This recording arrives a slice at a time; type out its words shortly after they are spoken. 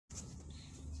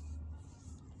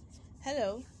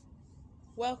Hello,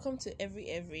 welcome to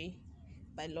Every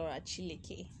by Laura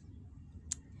Chileke.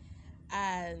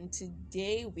 And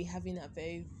today we're having a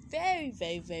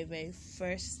very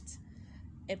first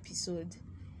episode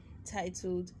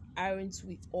titled Aren't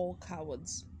We All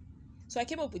Cowards? So I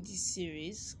came up with this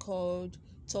series called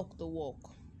Talk the Walk.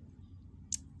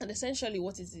 And essentially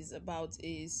what it is about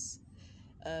is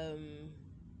um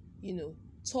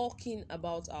talking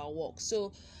about our walk.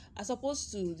 So as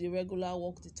opposed to the regular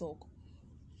walk the talk,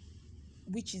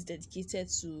 which is dedicated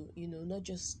to not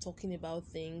just talking about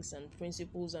things and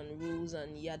principles and rules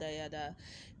and yada yada,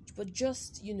 but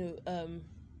just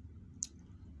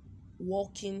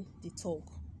walking the talk.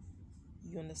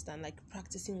 You understand, like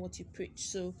practicing what you preach.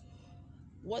 So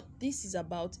what this is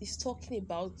about is talking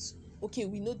about, okay,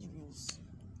 we know the rules,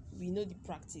 we know the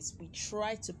practice, we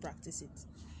try to practice it,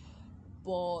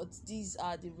 but these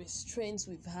are the restraints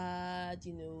we've had,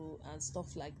 and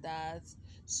stuff like that.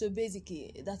 So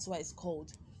basically that's why it's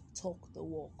called Talk the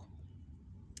Walk.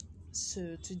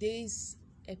 So today's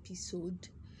episode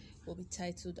will be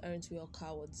titled Aren't We All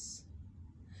Cowards?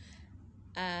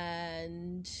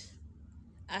 And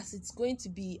as it's going to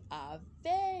be our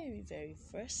very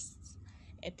first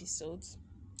episode,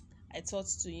 I thought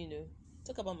to,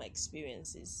 talk about my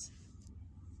experiences.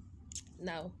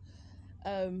 Now,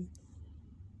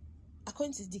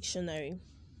 according to the dictionary,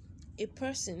 a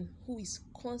person who is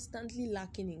constantly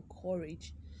lacking in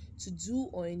courage to do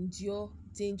or endure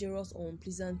dangerous or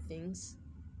unpleasant things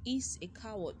is a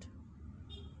coward.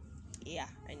 Yeah,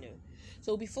 I know.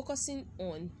 So we'll be focusing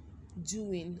on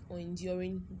doing or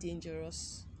enduring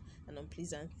dangerous and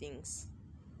unpleasant things.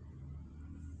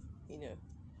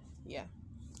 Yeah.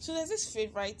 So there's this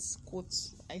favorite quote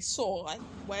I saw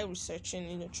while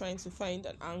researching, trying to find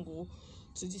an angle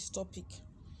to this topic.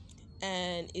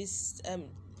 And it's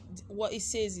what it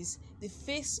says is, the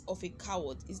face of a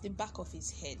coward is the back of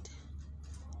his head.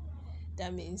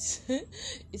 That means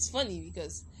it's funny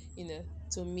because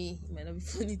to me it might not be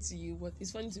funny to you, but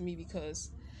it's funny to me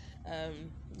because um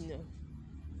you know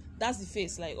that's the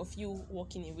face, like, of you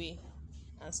walking away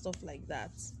and stuff like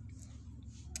that.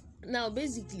 Now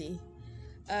basically,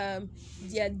 there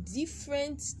are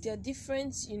different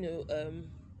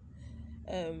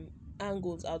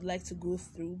angles I would like to go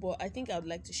through, but I think I would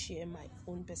like to share my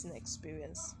own personal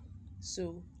experience.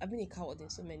 So I've been a coward in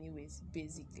so many ways,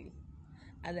 basically,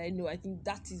 and I think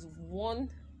that is one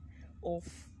of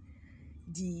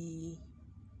the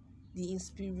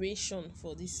inspiration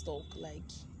for this talk.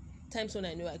 Like, times when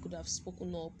I know I could have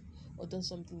spoken up or done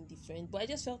something different, but I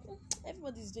just felt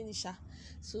everybody's doing it,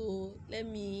 so let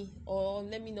me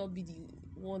not be the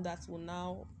one that will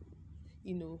now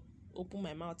you know open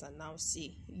my mouth and now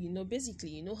say,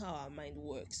 basically, how our mind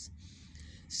works.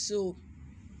 So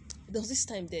there was this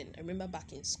time, then I remember,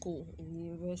 back in school, in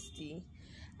university.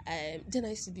 Then I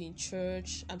used to be in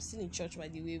church. I'm still in church, by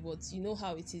the way, but you know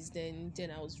how it is. Then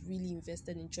I was really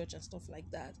invested in church and stuff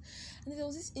like that. And there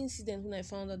was this incident when I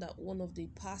found out that one of the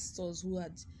pastors who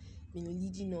had been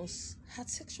leading us had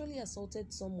sexually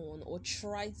assaulted someone, or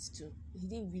tried to. He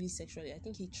didn't really sexually, I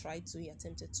think he tried to, he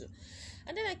attempted to.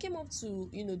 And then I came up to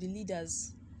the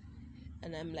leaders,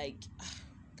 and I'm like,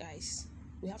 guys,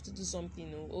 we have to do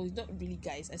something. Oh, it's not really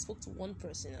guys. I spoke to one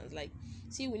person. I was like,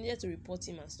 see, we needed to report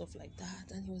him and stuff like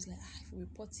that. And he was like, if we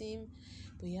report him,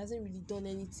 but he hasn't really done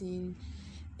anything.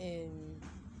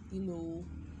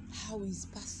 How is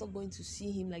pastor going to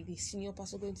see him, like the senior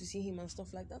pastor going to see him and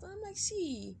stuff like that? And I'm like,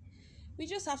 see, we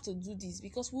just have to do this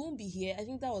because we won't be here. I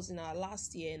think that was in our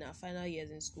last year, in our final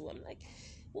years in school. I'm like,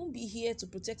 won't be here to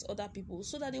protect other people,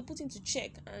 so that they'll put him to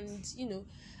check. And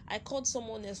I called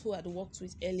someone else who had worked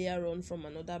with earlier on from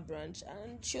another branch,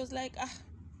 and she was like,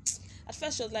 at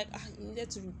first she was like, you needed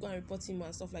to go and report him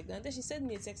and stuff like that. And then she sent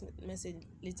me a text message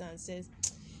later and says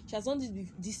she has done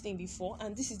this thing before,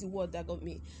 and this is the word that got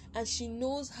me. And she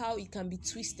knows how it can be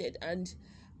twisted, and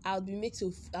I'll be made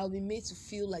to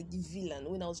feel like the villain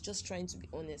when I was just trying to be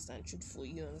honest and truthful.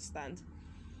 You understand?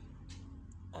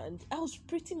 And I was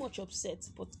pretty much upset,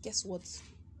 but guess what?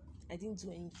 I didn't do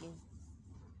anything.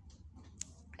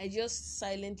 I just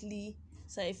silently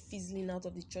started fizzling out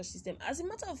of the church system. As a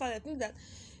matter of fact, I think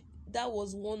that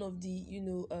was one of the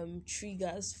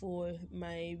triggers for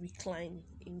my recline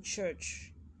in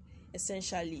church,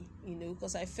 essentially,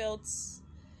 because I felt,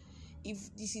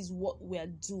 if this is what we are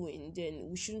doing, then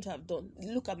we shouldn't have done.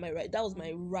 Look at my right. That was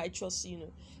my righteous,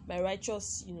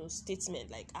 statement.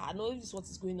 Like, I know this is what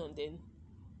is going on. Then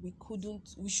we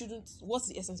shouldn't. What's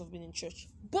the essence of being in church?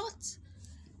 But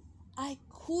I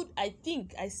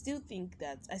still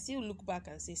look back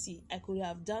and say, see, I could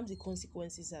have damned the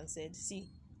consequences and said,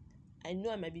 see, I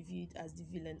know I might be viewed as the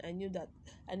villain. I know that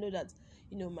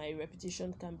my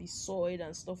reputation can be soiled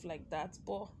and stuff like that,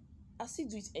 but I still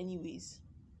do it anyways.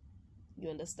 You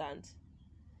understand?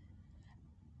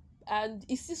 And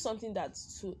it's still something that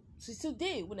to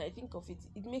today, when I think of it,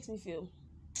 it makes me feel,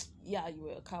 yeah, you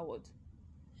were a coward.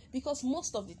 Because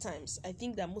most of the times, I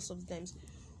think that most of the times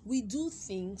we do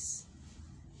things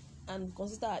and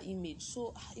consider our image.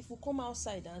 So if we come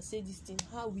outside and say this thing,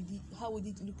 how would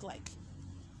it look like?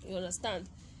 You understand?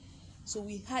 So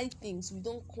we hide things. We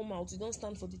don't come out. We don't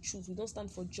stand for the truth. We don't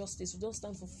stand for justice. We don't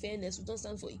stand for fairness. We don't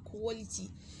stand for equality,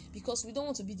 because we don't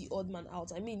want to be the odd man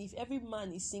out. I mean, if every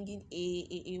man is singing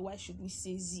A, why should we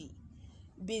say Z?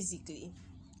 Basically.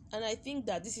 And I think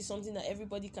that this is something that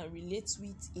everybody can relate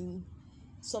with in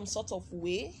some sort of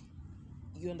way.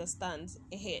 You understand?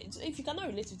 If you cannot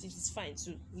relate with it, it's fine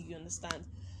too. You understand?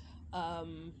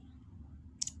 And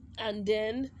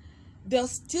then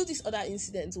there's still this other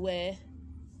incident where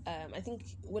I think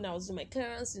when I was doing my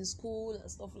clearance in school and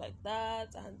stuff like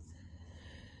that, and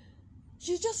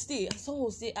you just stay, and someone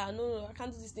will say, no, I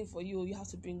can't do this thing for you, you have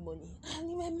to bring money.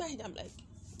 And in my mind, I'm like,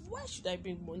 why should I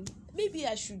bring money? Maybe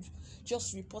I should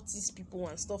just report these people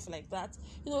and stuff like that.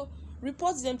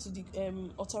 Report them to the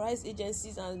authorized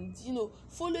agencies and,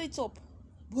 follow it up.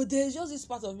 But there's just this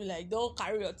part of me like, don't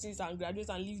carry your things and graduate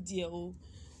and leave there.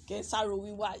 Get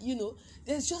sorrow,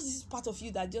 there's just this part of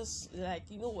you that just like,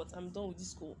 you know what, I'm done with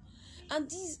this school. And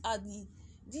these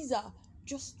are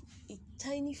just a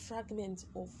tiny fragment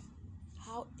of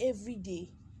how every day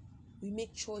we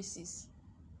make choices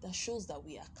that shows that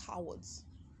we are cowards,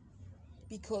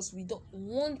 because we don't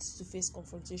want to face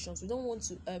confrontations. We don't want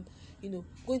to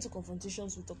go into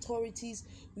confrontations with authorities.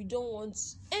 We don't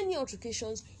want any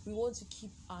altercations. We want to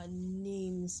keep our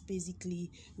names, basically.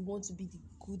 We want to be the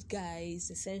good guys,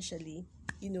 essentially.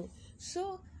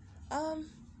 So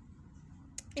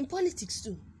in politics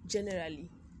too, generally,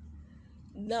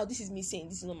 now this is me saying,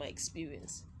 this is not my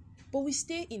experience, but we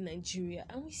stay in Nigeria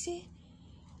and we say,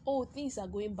 oh, things are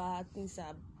going bad, things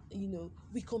are,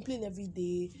 we complain every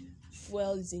day.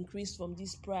 Fuel is increased from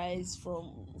this price,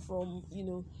 from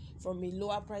a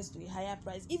lower price to a higher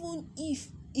price, even if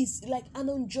it's like an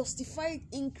unjustified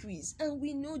increase, and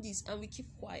we know this and we keep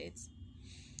quiet.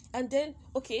 And then,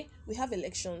 okay, we have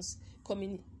elections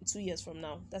coming 2 years from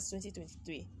now, that's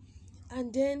 2023,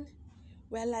 and then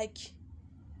we're like,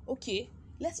 okay,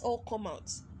 let's all come out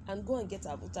and go and get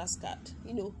our voters card,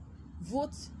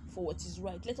 vote for what is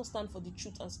right, let us stand for the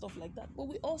truth and stuff like that. But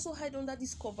we also hide under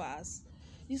these covers,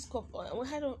 we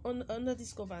hide under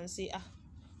this cover and say,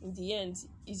 in the end,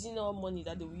 is it not money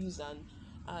that they will use and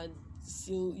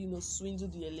still, swindle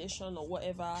the election or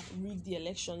whatever, rig the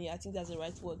election? I think that's the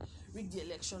right word, rig the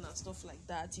election and stuff like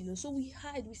that. So we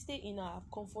hide, we stay in our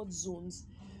comfort zones,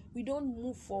 we don't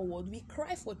move forward, we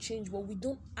cry for change, but we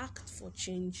don't act for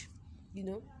change.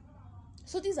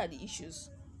 So these are the issues.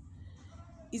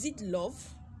 Is it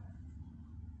love?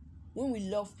 When we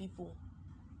love people,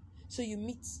 so you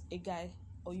meet a guy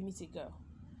or you meet a girl,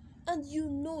 and you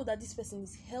know that this person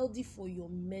is healthy for your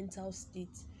mental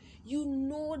state, you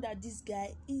know that this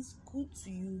guy is good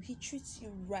to you, he treats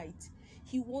you right,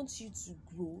 he wants you to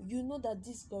grow, you know that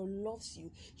this girl loves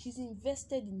you, she's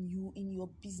invested in you, in your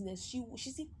business,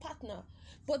 she's a partner,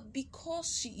 but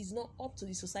because she is not up to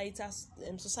the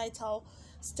societal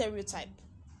stereotype,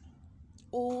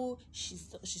 oh,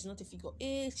 she's not a figure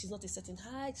 8, she's not a certain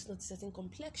height, she's not a certain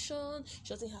complexion, she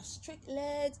doesn't have straight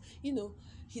legs,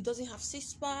 he doesn't have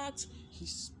six packs,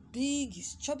 he's big,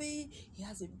 he's chubby, he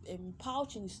has a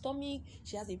pouch in his stomach,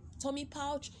 she has a tummy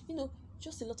pouch,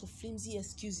 just a lot of flimsy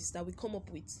excuses that we come up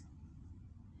with.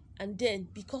 And then,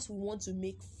 because we want to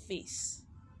make face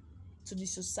to the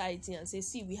society and say,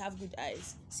 see, we have good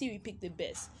eyes, see, we picked the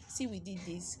best, see, we did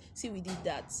this, see, we did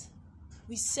that,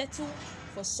 we settle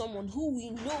for someone who we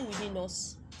know within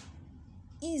us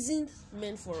isn't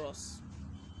meant for us.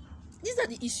 These are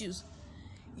the issues.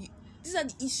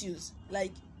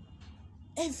 Like,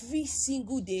 every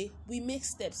single day we make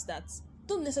steps that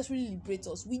don't necessarily liberate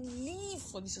us. We live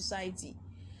for the society.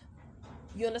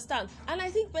 You understand? And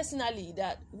I think personally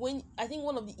that one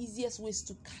of the easiest ways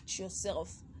to catch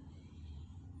yourself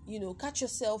in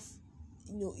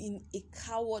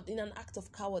an act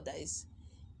of cowardice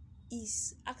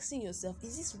is asking yourself,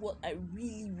 is this what I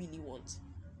really, really want?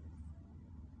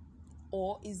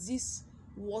 Or is this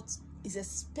what is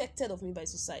expected of me by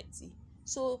society?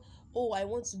 So, I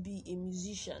want to be a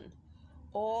musician,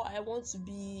 or I want to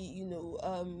be,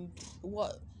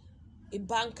 a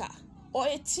banker or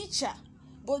a teacher.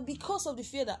 But because of the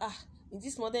fear that, in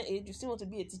this modern age, you still want to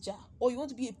be a teacher, or you want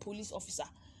to be a police officer.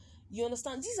 You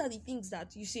understand? These are the things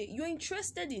that you say you're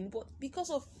interested in, but because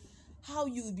of how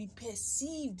you will be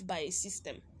perceived by a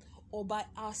system or by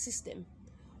our system.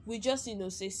 We just,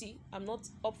 say, see, I'm not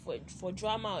up for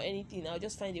drama or anything. I'll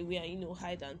just find a way and,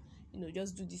 hide and,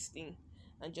 just do this thing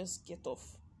and just get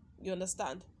off. You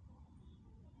understand?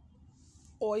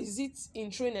 Or is it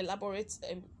in throwing elaborate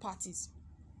parties?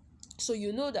 So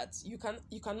you know that you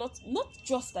cannot, not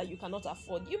just that you cannot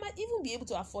afford, you might even be able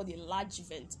to afford a large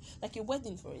event, like a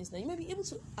wedding, for instance. You might be able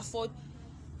to afford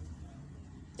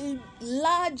a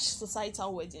large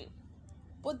societal wedding,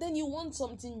 but then you want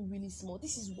something really small.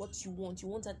 This is what you want. You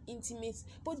want an intimate,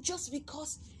 but just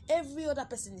because every other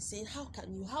person is saying, how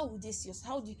will they see us?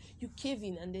 How do you cave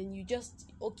in, and then you just,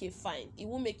 okay, fine. It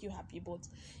won't make you happy, but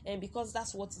because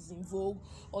that's what is in vogue,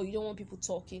 or you don't want people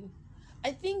talking.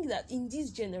 I think that in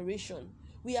this generation,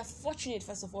 we are fortunate,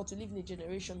 first of all, to live in a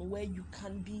generation where you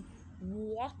can be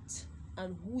what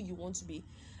and who you want to be.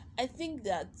 I think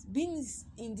that being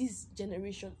in this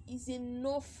generation is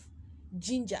enough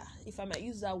ginger, if I might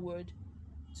use that word,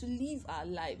 to live our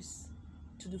lives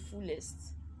to the fullest.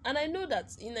 And I know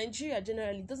that in Nigeria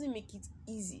generally it doesn't make it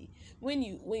easy when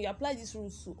you apply these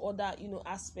rules to other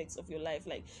aspects of your life,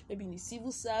 like maybe in the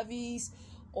civil service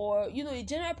or a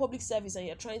general public service, and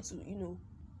you're trying to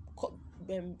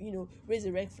raise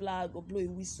a red flag or blow a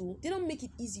whistle. They don't make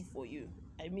it easy for you.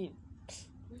 I mean,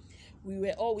 we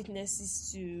were all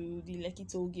witnesses to the Lekki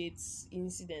Toll Gates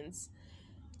incidents,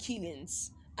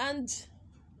 killings, and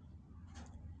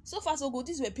so far so good.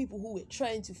 These were people who were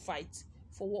trying to fight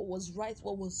for what was right,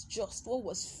 what was just, what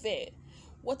was fair,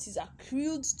 what is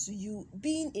accrued to you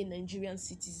being a Nigerian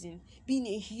citizen, being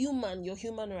a human, your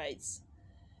human rights.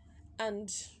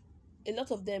 And a lot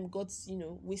of them got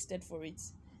wasted for it.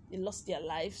 They lost their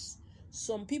lives.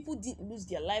 Some people didn't lose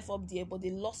their life up there, but they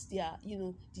lost their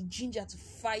the ginger to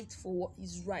fight for what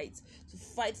is right, to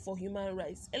fight for human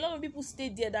rights. A lot of people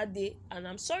stayed there that day, and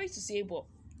I'm sorry to say, but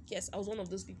yes, I was one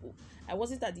of those people. I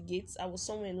wasn't at the gates. I was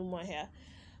somewhere in Umuahia.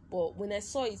 But when I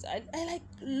saw it, I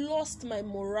lost my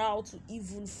morale to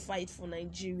even fight for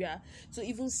Nigeria, to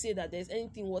even say that there's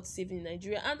anything worth saving in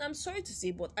Nigeria. And I'm sorry to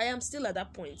say, but I am still at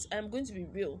that point. I am going to be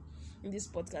real in this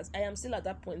podcast. I am still at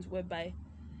that point whereby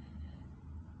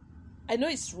I know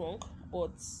it's wrong,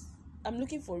 but I'm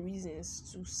looking for reasons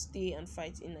to stay and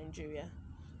fight in Nigeria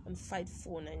and fight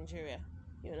for Nigeria.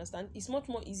 You understand? It's much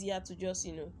more easier to just,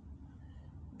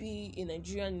 be a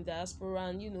Nigerian in diaspora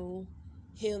and,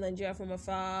 hail Nigeria from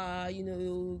afar,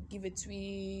 give a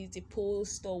tweet, a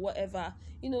post or whatever,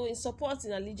 in support,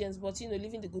 in allegiance, but,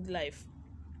 living the good life.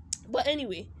 But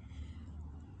anyway,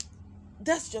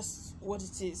 that's just what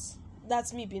it is.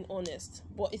 That's me being honest,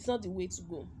 but it's not the way to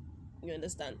go. You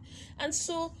understand? And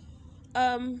so,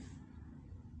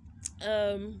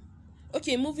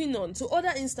 okay, moving on to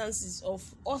other instances of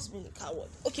us being a coward.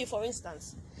 Okay, for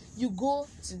instance, you go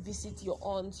to visit your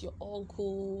aunt, your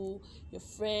uncle, your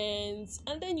friends,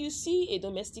 and then you see a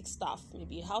domestic staff,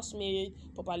 maybe a housemaid,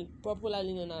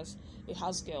 popularly known as a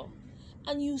house girl,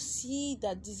 and you see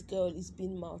that this girl is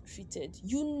being maltreated.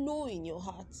 You know in your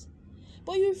heart,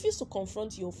 but you refuse to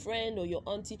confront your friend or your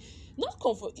auntie. Not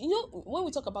confront. When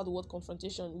we talk about the word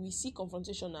confrontation, we see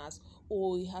confrontation as,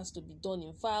 it has to be done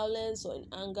in violence or in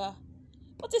anger.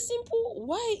 But a simple,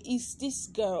 why is this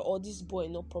girl or this boy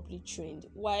not properly trained?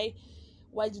 Why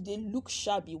do they look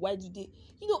shabby? Why do they,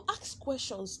 ask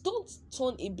questions? Don't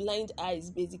turn a blind eyes,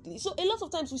 basically. So a lot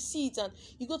of times we see it, and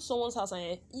you go to someone's house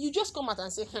and you just come out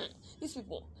and say, these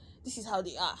people, this is how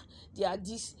they are. They are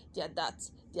this, they are that.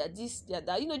 They are this, they are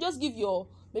that. Just give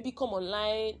maybe come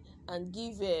online and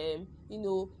give,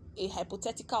 a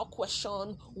hypothetical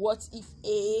question. What if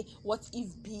A? What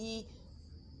if B?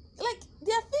 Like,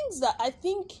 there are things that I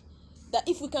think that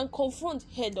if we can confront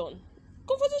head on,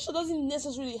 confrontation doesn't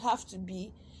necessarily have to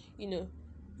be,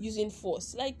 using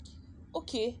force. Like,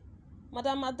 okay,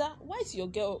 Madam, why is your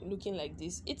girl looking like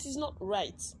this? It is not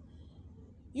right.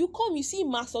 You come, you see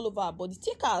marks all over her body,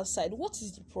 take her outside. What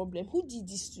is the problem? Who did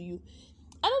this to you?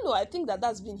 I don't know. I think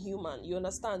that's been human. You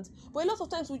understand? But a lot of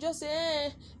times we just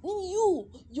say,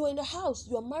 you're in the house,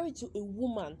 you are married to a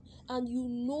woman, and you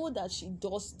know that she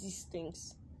does these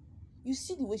things. You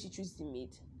see the way she treats the maid,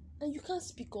 and you can't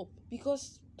speak up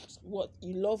because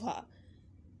you love her.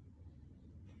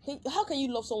 How can you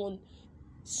love someone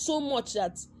so much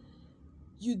that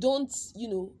you don't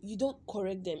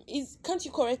correct them? Can't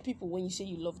you correct people when you say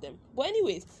you love them? But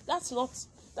anyways, that's not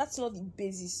the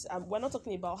basis. We're not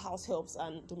talking about house helps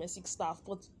and domestic staff,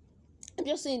 but I'm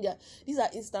just saying that these are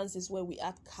instances where we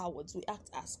act cowards. We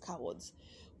act as cowards.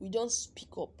 We don't speak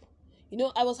up.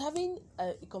 I was having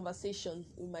a conversation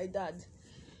with my dad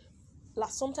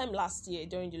sometime last year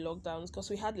during the lockdowns, because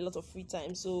we had a lot of free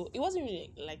time, so it wasn't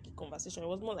really like a conversation, it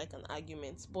was more like an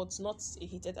argument, but not a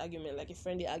heated argument, like a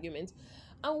friendly argument.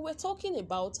 And we're talking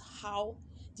about how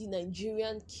the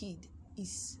Nigerian kid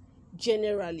is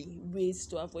generally raised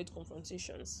to avoid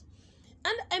confrontations.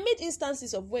 And I made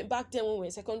instances of when back then when we were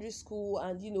in secondary school,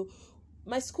 and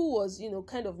my school was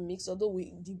kind of mixed, although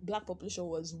the black population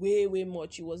was way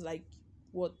much. It was like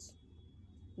what,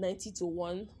 90 to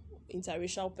 1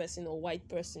 interracial person or white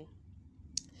person.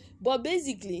 But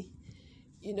basically,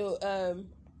 there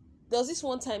was this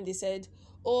one time they said,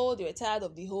 oh, they were tired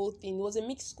of the whole thing. It was a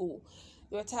mixed school.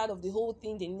 They were tired of the whole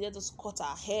thing. They needed us to cut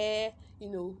our hair.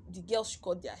 The girls should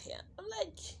cut their hair. I'm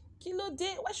like, kilo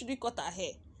day, why should we cut our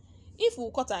hair? If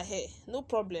we cut our hair, no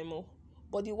problem. Oh.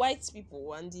 But the white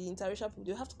people and the interracial people,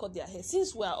 they have to cut their hair.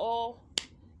 Since we are all,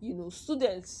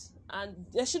 students, and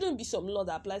there shouldn't be some law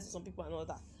that applies to some people and all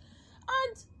that.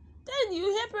 And then you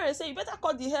hear parents say, you better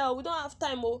cut the hair. We don't have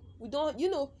time. Oh, we don't,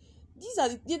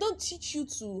 they don't teach you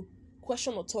to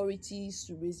question authorities,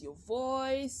 to raise your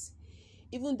voice.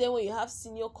 Even then, when you have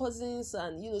senior cousins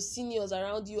and seniors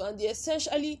around you, and they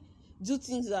essentially do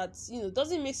things that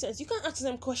doesn't make sense, you can't ask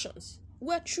them questions.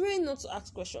 We're trained not to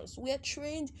ask questions. We're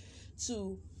trained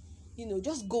to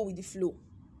just go with the flow.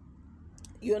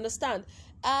 You understand?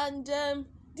 And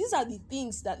these are the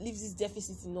things that leaves this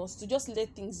deficit in us, to just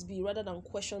let things be rather than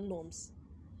question norms.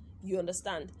 You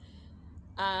understand?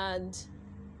 And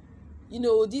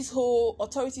this whole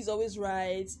authority is always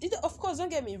right. Of course, don't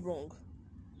get me wrong,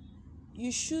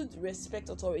 you should respect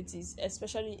authorities,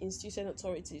 especially institutional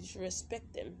authorities. You should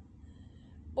respect them.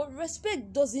 But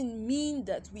respect doesn't mean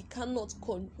that we cannot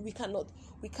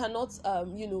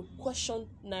question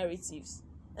narratives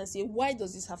and say, why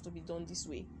does this have to be done this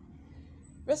way?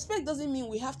 Respect doesn't mean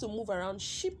we have to move around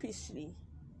sheepishly.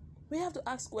 We have to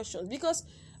ask questions, because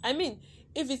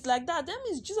if it's like that, that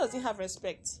means Jesus didn't have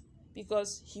respect,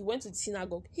 because he went to the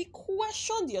synagogue. He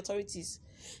questioned the authorities.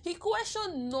 He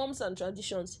questioned norms and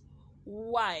traditions.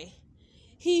 Why?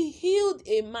 He healed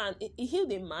a man,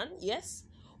 yes,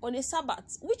 on a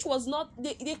Sabbath, which was not,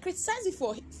 they criticized it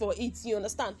for it, you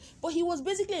understand? But he was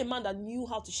basically a man that knew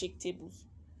how to shake tables.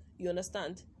 You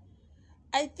understand?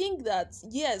 I think that,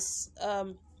 yes,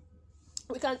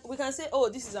 we can say, oh,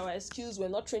 this is our excuse, we're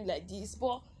not trained like this,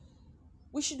 but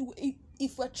we should,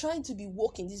 if we're trying to be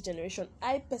woke in this generation,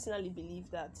 I personally believe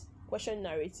that question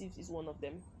narratives is one of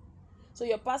them. So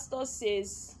your pastor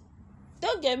says,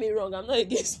 don't get me wrong, I'm not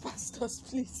against pastors,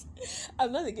 please.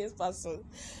 I'm not against pastors.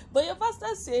 But your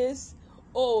pastor says,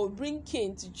 oh, bring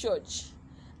Cain to church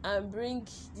and bring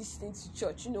this thing to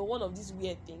church. One of these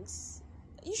weird things.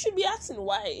 You should be asking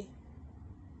why.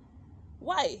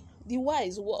 Why? The why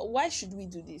is, why should we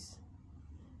do this?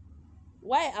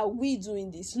 Why are we doing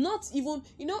this? Not even,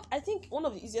 I think one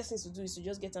of the easiest things to do is to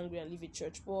just get angry and leave a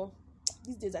church. But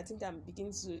these days, I think I'm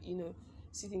beginning to,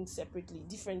 see things separately,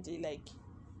 differently. Like,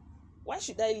 why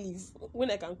should I leave when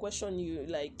I can question you?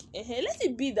 Like, let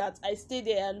it be that I stay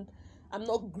there and I'm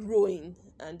not growing,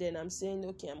 and then I'm saying,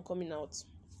 okay, I'm coming out.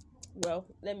 Well,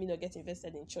 let me not get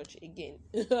invested in church again.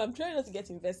 I'm trying not to get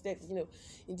invested, in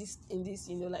this,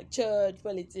 like church,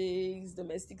 politics,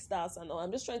 domestic stars and all.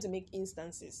 I'm just trying to make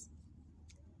instances,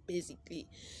 basically.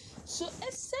 So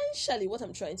essentially what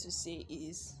I'm trying to say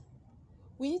is,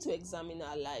 we need to examine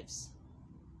our lives.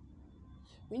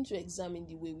 We need to examine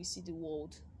the way we see the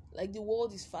world. Like, the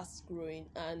world is fast growing,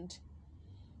 and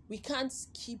we can't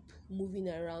keep moving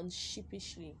around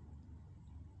sheepishly.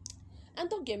 And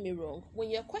don't get me wrong, when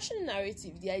you're questioning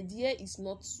narrative, the idea is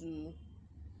not to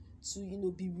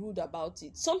be rude about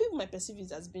it. Some people might perceive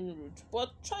it as being rude,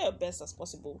 but try your best as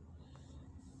possible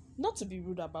not to be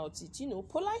rude about it.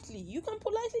 Politely, you can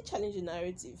politely challenge a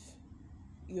narrative.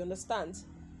 You understand?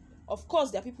 Of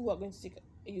course, there are people who are going to take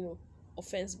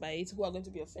offense by it, who are going to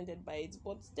be offended by it,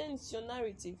 but then it's your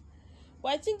narrative.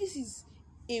 But I think this is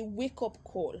a wake-up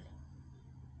call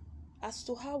as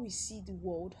to how we see the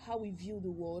world, how we view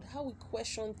the world, how we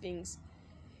question things.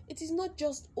 It is not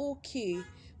just okay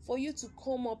for you to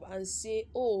come up and say,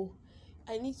 oh,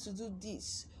 I need to do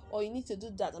this, or you need to do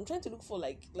that. I'm trying to look for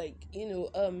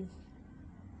I'm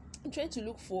trying to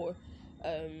look for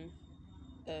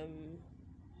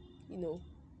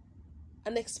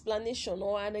an explanation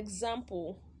or an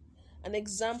example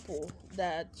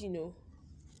that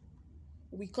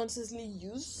we constantly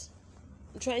use.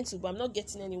 I'm trying to, but I'm not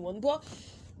getting anyone. But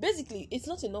basically, it's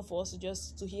not enough for us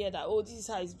to hear that, oh, this is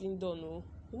how it's being done. Oh,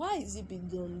 why is it being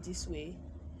done this way?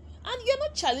 And you're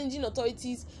not challenging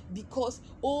authorities because,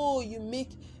 oh, you've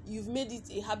made it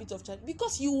a habit of challenge.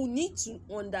 Because you need to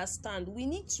understand. We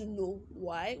need to know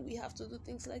why we have to do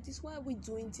things like this. Why are we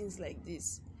doing things like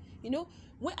this?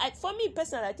 For me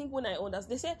personally, I think when I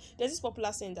understand, they say there's this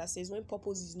popular saying that says when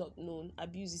purpose is not known,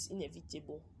 abuse is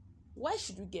inevitable. Why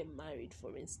should we get married,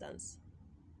 for instance?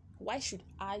 Why should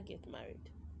I get married?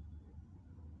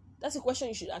 That's a question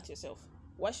you should ask yourself.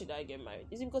 Why should I get married?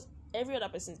 Is it because every other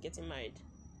person is getting married?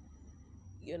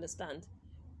 You understand?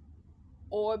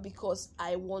 Or because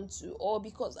I want to, or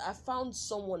because I found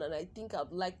someone and I think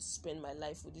I'd like to spend my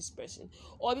life with this person,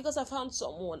 or because I found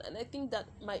someone and I think that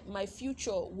my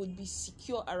future would be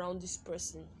secure around this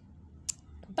person.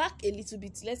 Back a little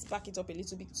bit, let's back it up a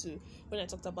little bit to when I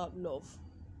talked about love.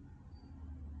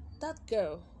 That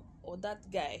girl or that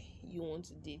guy you want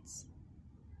to date,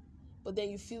 but then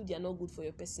you feel they are not good for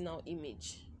your personal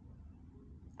image.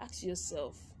 Ask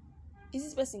yourself, is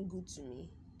this person good to me?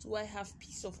 Do I have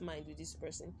peace of mind with this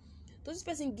person? Does this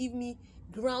person give me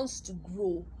grounds to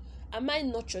grow? Am I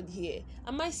nurtured here?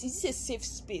 Is this a safe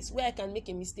space where I can make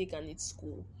a mistake and it's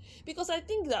cool? Because I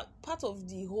think that part of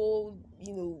the whole,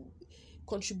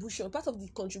 part of the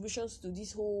contributions to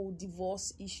this whole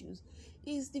divorce issues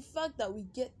is the fact that we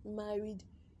get married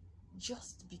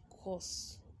just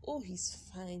because, oh, he's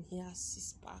fine, he has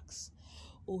 6 packs,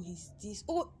 oh, he's this,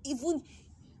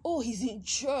 he's in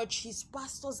church, he's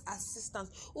pastor's assistant,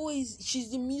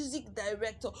 she's the music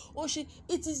director,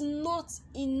 it is not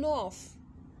enough.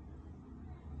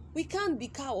 We can't be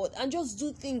coward and just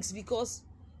do things because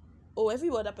every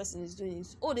other person is doing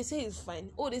it. They say he's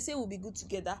fine. They say we'll be good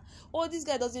together. This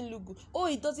guy doesn't look good.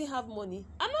 He doesn't have money.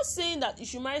 I'm not saying that you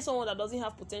should marry someone that doesn't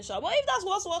have potential, but if that's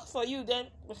what works for you, then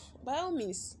by all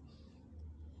means.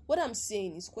 What I'm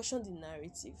saying is question the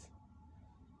narrative.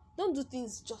 Don't do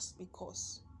things just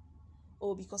because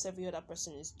every other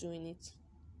person is doing it.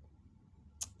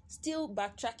 Still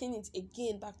backtracking it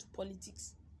again back to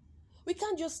politics. We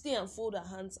can't just stay and fold our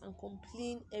hands and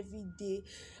complain every day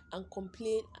and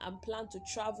plan to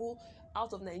travel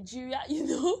out of Nigeria.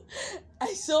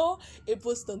 I saw a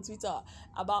post on Twitter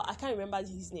about, I can't remember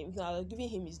his name, I'm giving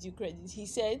him his due credit. He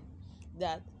said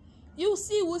that we'll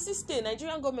see stay.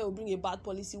 Nigerian government will bring a bad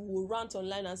policy. We'll rant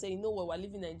online and say, we're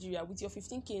leaving Nigeria with your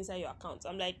 15K inside your account.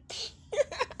 I'm like,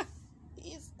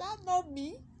 is that not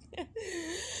me?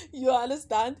 You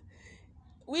understand?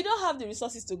 We don't have the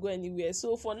resources to go anywhere,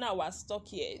 so for now we're stuck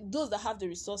here. Those that have the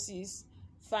resources,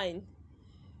 fine.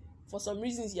 For some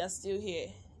reasons you are still here.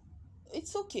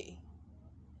 It's okay.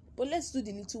 But let's do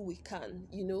the little we can,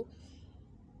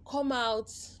 come out,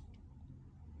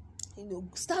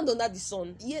 stand under the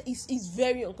sun. Yeah, it's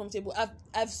very uncomfortable.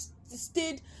 I've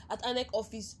stayed at ANEC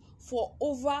office for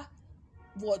over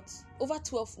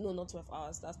 12, no, not 12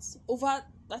 hours. That's over,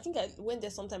 I think I went there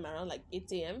sometime around like 8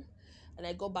 a.m. and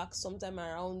I got back sometime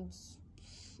around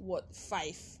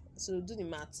 5. So do the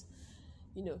math.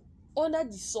 Under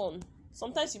the sun.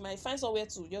 Sometimes you might find somewhere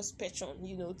to just perch on,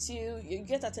 till you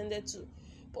get attended to.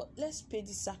 But let's pay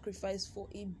the sacrifice for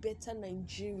a better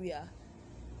Nigeria.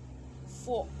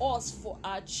 For us, for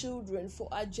our children, for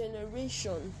our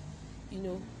generation.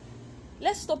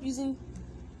 Let's stop using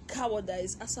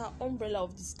cowardice as our umbrella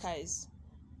of disguise.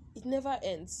 It never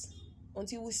ends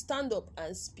until we stand up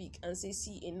and speak and say,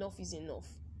 see, enough is enough.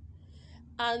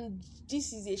 And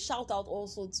this is a shout out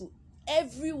also to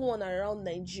everyone around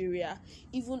Nigeria,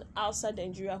 even outside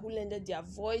Nigeria, who lended their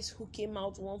voice, who came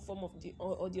out one form of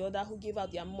or the other, who gave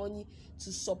out their money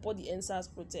to support the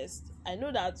EndSARS protest. I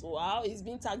know that, it's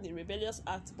been tagged a rebellious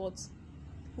act, but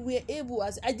we were able,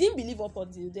 I didn't believe up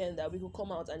until then that we could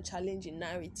come out and challenge a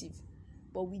narrative,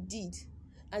 but we did.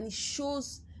 And it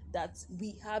shows that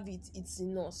we have it, it's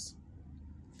in us.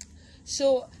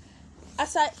 So,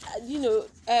 as I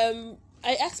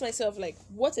asked myself,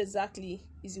 what exactly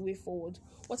is the way forward?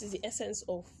 What is the essence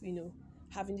of,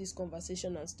 having this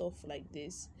conversation and stuff like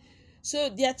this? So,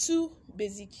 there are 2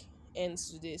 basic ends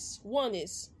to this. One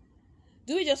is,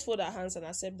 do we just fold our hands and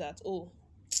accept that,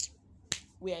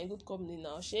 we are in good company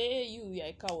now? You are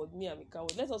a coward, me, I'm a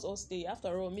coward. Let us all stay.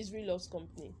 After all, misery loves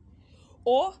company.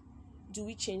 Or, do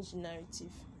we change the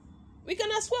narrative? We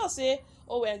can as well say,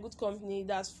 we're in good company,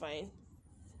 that's fine,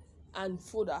 and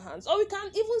fold our hands. Or we can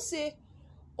even say,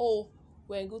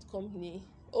 we're in good company.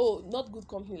 Not good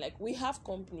company, we have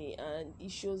company, and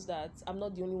it shows that I'm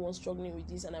not the only one struggling with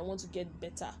this and I want to get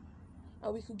better.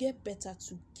 And we could get better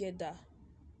together.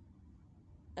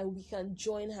 And we can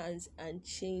join hands and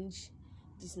change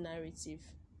this narrative.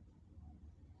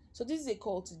 So this is a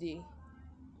call today.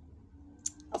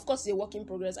 Of course, it's a work in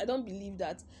progress. I don't believe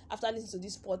that after listening to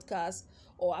this podcast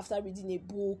or after reading a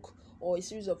book or a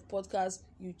series of podcasts,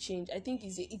 you change. I think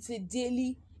it's a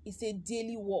daily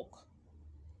work.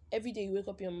 Every day you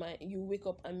wake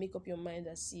up and make up your mind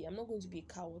and see, I'm not going to be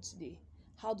a coward today.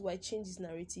 How do I change this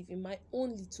narrative in my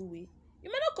own little way? You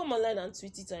might not come online and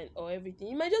tweet it or everything.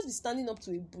 You might just be standing up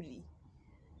to a bully.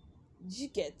 Did you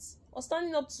get? Or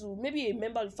standing up to maybe a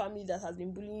member of the family that has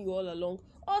been bullying you all along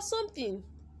or something.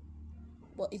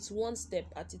 But it's one step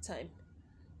at a time.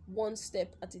 One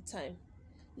step at a time.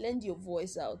 Lend your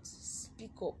voice out.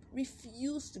 Speak up.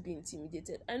 Refuse to be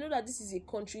intimidated. I know that this is a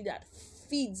country that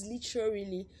feeds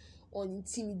literally on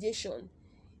intimidation.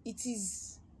 It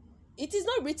is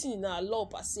not written in our law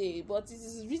per se, but it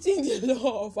is written in the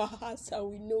law of our hearts, and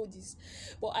we know this.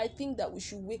 But I think that we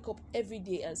should wake up every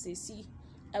day and say, see,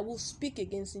 I will speak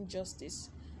against injustice.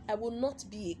 I will not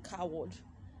be a coward.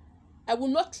 I will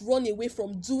not run away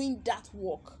from doing that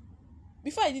work.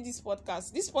 Before I did this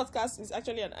podcast is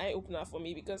actually an eye-opener for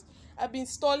me, because I've been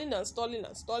stalling,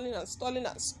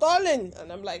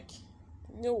 and I'm like,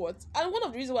 you know what? And one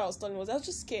of the reasons why I was stalling was I was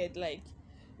just scared, like,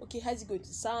 okay, how's it going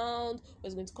to sound?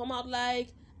 What's it going to come out like?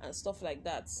 And stuff like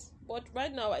that. But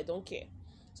right now, I don't care.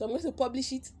 So I'm going to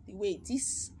publish it the way it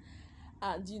is.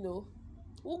 And,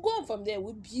 we'll go on from there.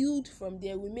 We'll build from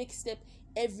there. We make step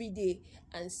every day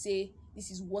and say,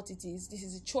 this is what it is. This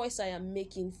is a choice I am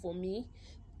making for me.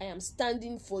 I am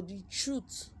standing for the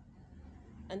truth.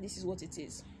 And this is what it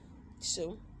is.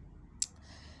 So,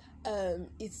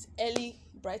 it's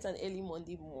bright and early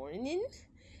Monday morning.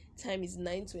 Time is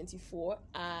 9:24,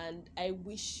 and I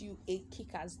wish you a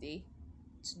kick-ass day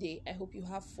today. I hope you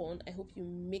have fun. I hope you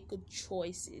make good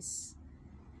choices,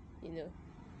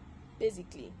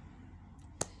 basically.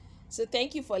 So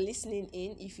thank you for listening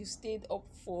in. If you stayed up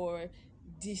for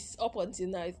this up until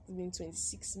now, it's been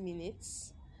 26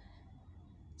 minutes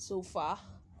so far.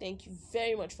 Thank you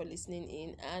very much for listening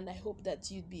in, and I hope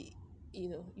that you'd be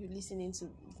you're listening to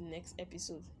the next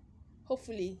episode.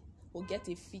 Hopefully we'll get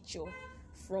a feature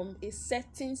from a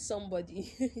certain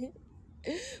somebody.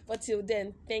 But till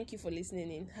then, thank you for listening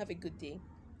in. Have a good day.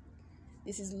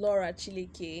 This is Laura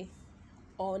Chileke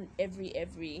on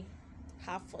every.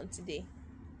 Have fun today.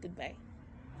 Goodbye.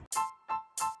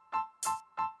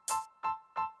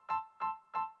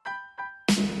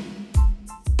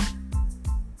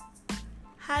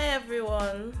 Hi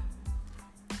everyone.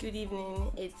 Good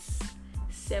evening. It's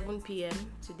 7 p.m.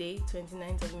 today,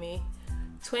 29th of May,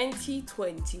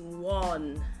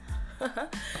 2021.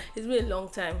 It's been a long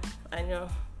time. I know.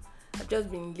 I've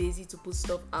just been lazy to put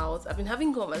stuff out. I've been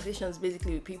having conversations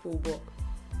basically with people, but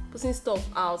putting stuff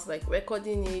out, like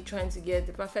recording it, trying to get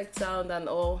the perfect sound and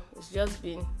all, it's just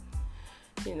been,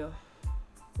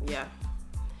 yeah.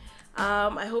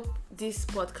 I hope this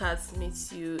podcast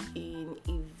meets you in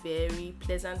a very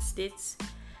pleasant state,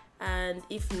 and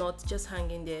if not, just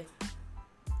hang in there.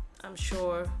 I'm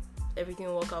sure everything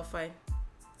will work out fine.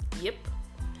 Yep.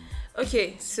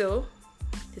 Okay, so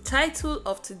the title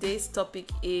of today's topic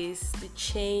is the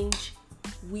change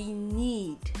we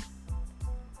need.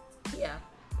 Yeah.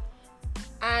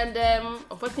 And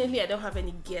unfortunately, I don't have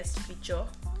any guest feature.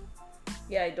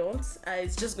 Yeah, I don't.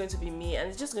 It's just going to be me, and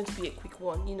it's just going to be a quick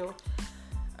one,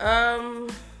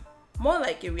 more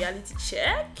like a reality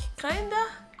check, kinda.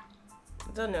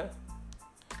 I don't know.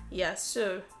 Yeah,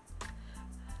 so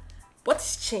what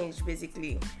is change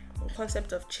basically? The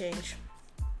concept of change.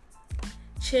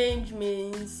 Change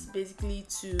means basically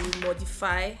to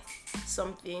modify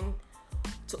something,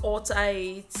 to alter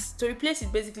it, to replace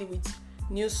it basically with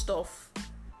new stuff,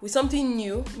 with something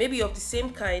new, maybe of the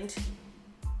same kind,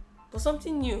 but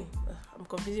something new. I'm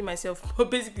confusing myself,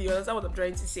 but basically you understand what I'm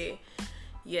trying to say.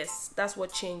 Yes, that's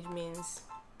what change means.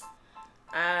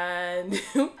 And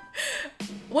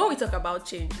when we talk about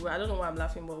change, well, I don't know why I'm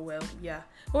laughing, but well, yeah.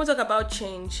 When we talk about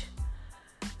change,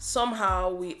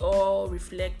 somehow we all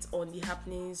reflect on the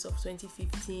happenings of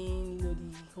 2015, the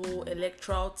whole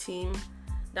electoral team.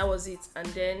 That was it. And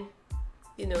then,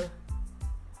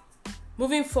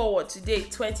 moving forward today,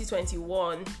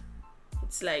 2021,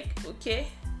 it's like, okay,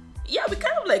 yeah, we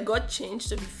kind of like got changed,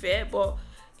 to be fair, but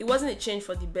it wasn't a change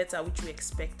for the better, which we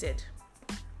expected.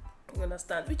 You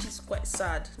understand? Which is quite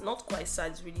sad. Not quite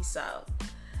sad, it's really sad.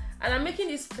 And I'm making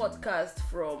this podcast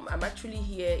I'm actually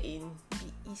here in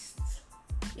the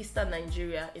Eastern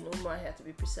Nigeria, in Umuahia to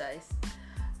be precise.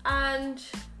 And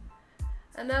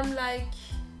I'm like,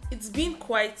 it's been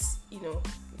quite, a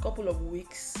couple of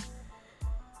weeks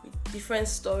with different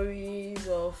stories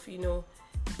of,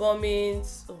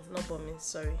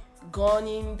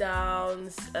 gunning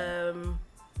downs,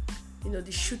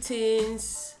 the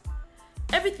shootings,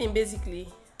 everything basically.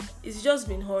 It's just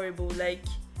been horrible. Like,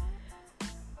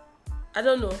 I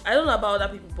don't know about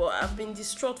other people, but I've been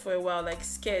distraught for a while, like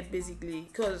scared basically,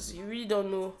 because you really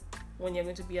don't know when you're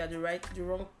going to be at the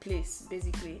wrong place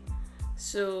basically.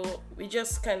 So we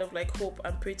just kind of like hope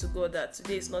and pray to God that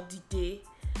today is not the day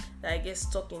that I get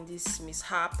stuck in this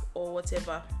mishap or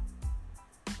whatever.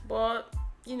 But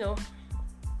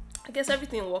I guess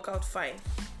everything will work out fine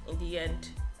in the end.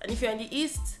 And if you're in the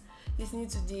East listening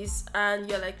to this and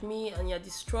you're like me and you're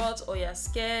distraught or you're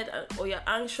scared or you're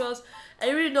anxious, I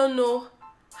really don't know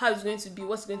how it's going to be,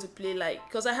 what's going to play like,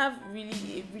 because I have a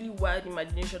really wild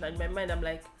imagination, and in my mind I'm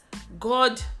like,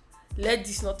 God, let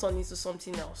this not turn into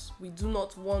something else. We do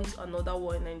not want another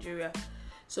war in Nigeria.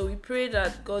 So we pray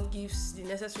that God gives the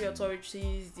necessary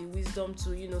authorities the wisdom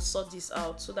to sort this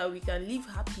out so that we can live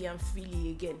happy and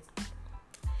freely again.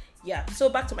 Yeah, so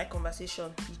back to my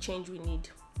conversation, the change we need.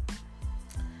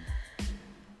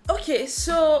 Okay,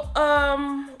 so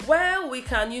where we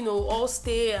can all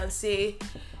stay and say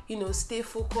stay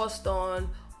focused on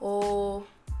our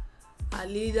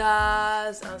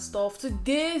leaders and stuff,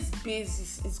 today's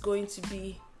basis is going to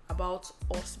be about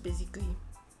us, basically,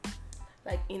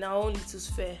 like in our own little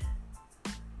sphere.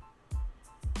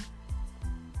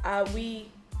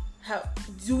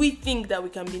 Do we think that we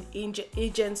can be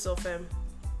agents of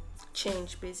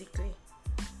change, basically?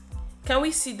 Can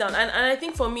we sit down? And I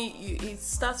think for me, it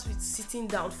starts with sitting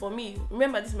down. For me,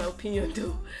 remember, this is my opinion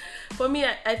though. For me,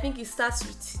 I think it starts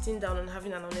with sitting down and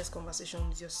having an honest conversation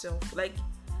with yourself. Like,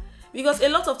 because a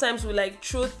lot of times we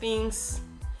throw things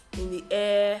in the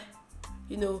air,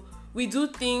 we do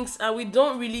things and we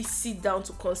don't really sit down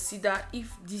to consider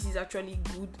if this is actually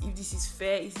good, if this is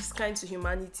fair, if this is kind to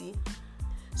humanity.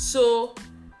 So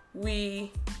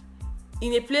we,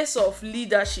 in a place of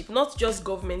leadership, not just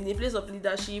government, in a place of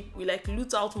leadership, we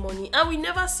loot out money and we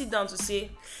never sit down to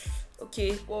say,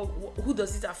 okay, well, who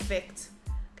does it affect?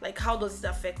 Like, how does it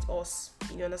affect us?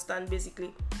 You understand,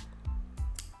 basically.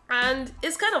 And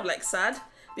it's kind of sad,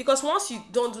 because once you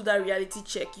don't do that reality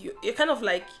check, you're kind of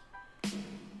like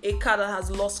a car that has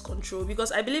lost control,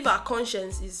 because I believe our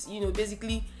conscience is,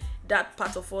 basically that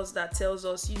part of us that tells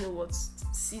us, what,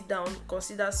 sit down,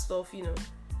 consider stuff,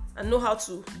 and know how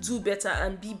to do better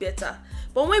and be better.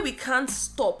 But when we can't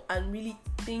stop and really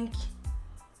think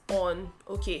on,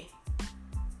 okay,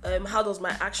 how does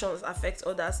my actions affect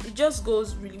others, we just go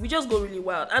really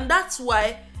wild. And that's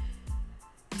why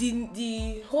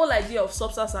the whole idea of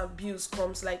substance abuse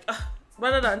comes,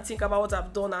 rather than think about what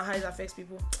I've done and how it affects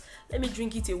people, let me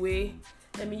drink it away,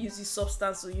 let me use this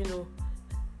substance to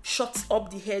shut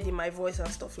up the head in my voice and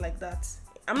stuff like that.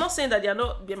 I'm not saying that there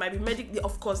might be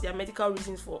of course there are medical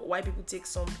reasons for why people take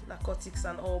some narcotics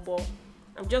and all, but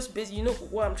I'm just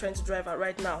what I'm trying to drive at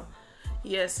right now.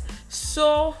 Yes.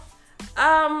 So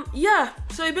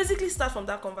so it basically starts from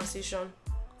that conversation,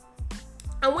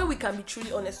 and when we can be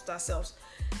truly honest with ourselves.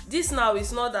 This now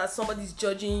is not that somebody's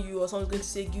judging you or someone's going to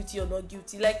say guilty or not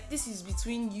guilty. This is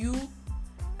between you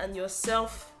and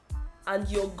yourself and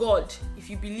your God. If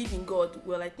you believe in God,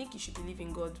 well, I think you should believe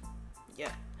in God.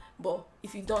 Yeah. But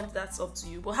if you don't, that's up to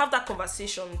you. But have that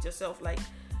conversation with yourself, have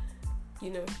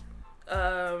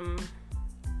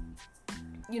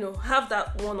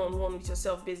that one-on-one with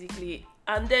yourself, basically,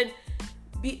 and then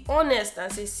be honest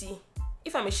and say, see,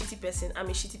 if I'm a shitty person, I'm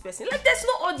a shitty person. There's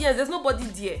no audience, there's nobody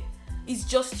there. It's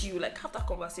just you. Have that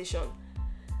conversation,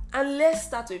 and let's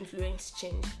start to influence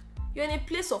change. You're in a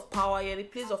place of power, you're in a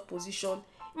place of position.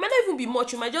 It might not even be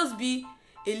much. You might just be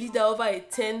a leader over a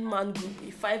 10-man group,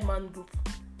 a 5-man group.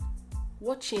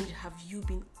 What change have you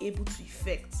been able to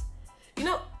effect?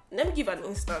 Let me give an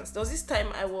instance. There was this time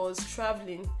I was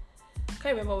traveling. I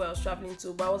can't remember where I was traveling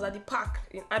to, but I was at the park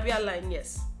in Abia Line.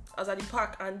 Yes, I was at the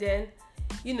park, and then,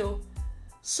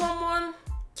 someone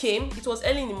came. It was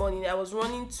early in the morning. I was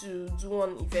running to do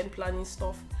one event planning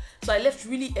stuff, so I left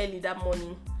really early that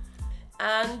morning,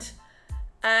 and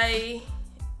I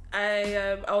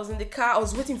was in the car. I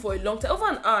was waiting for a long time, over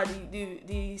an hour.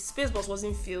 The space bus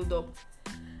wasn't filled up.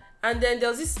 And then there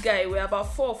was this guy, we were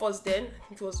about 4 of us then,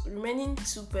 it was remaining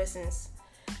 2 persons.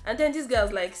 And then this guy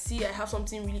was like, see, I have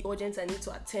something really urgent I need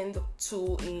to attend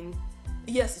to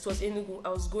yes, it was Enugu. I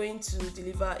was going to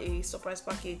deliver a surprise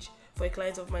package for a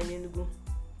client of mine in Enugu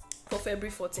for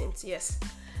February 14th, yes.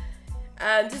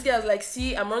 And this guy was like,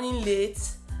 see, I'm running late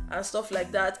and stuff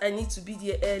like that. I need to be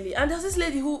there early. And there's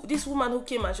this woman who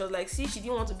came and she was like, see, she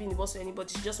didn't want to be in the bus with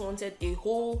anybody. She just wanted a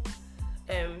whole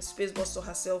space bus to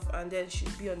herself, and then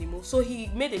she'd be on the move. So he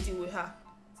made a deal with her.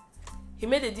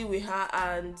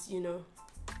 And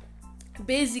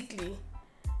basically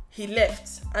he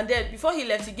left. And then before he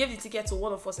left, he gave the ticket to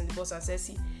one of us in the bus and said,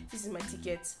 see, this is my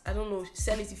ticket. I don't know,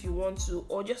 sell it if you want to,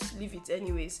 or just leave it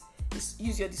anyways.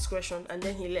 Use your discretion. And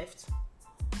then he left.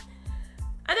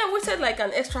 And then waited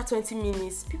an extra 20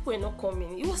 minutes. People were not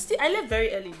coming. I left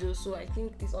very early though, so I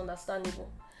think it's understandable.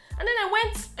 And then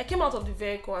I came out of the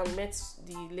vehicle and met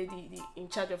the lady in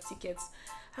charge of tickets.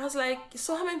 I was like,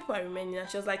 so how many people are remaining? And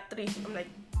she was like, 3. I'm like,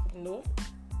 no,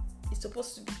 it's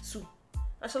supposed to be 2.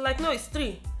 And she was like, no, it's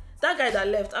 3. That guy that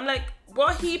left, I'm like,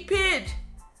 but he paid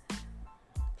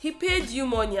you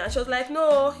money. And she was like,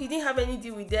 no, he didn't have any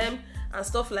deal with them and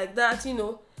stuff like that,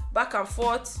 back and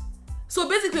forth. So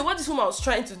basically what this woman was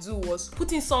trying to do was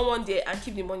putting someone there and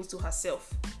keep the money to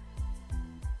herself.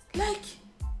 Like,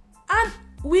 and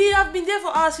we have been there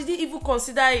for hours, she didn't even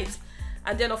consider it.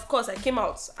 And then of course I came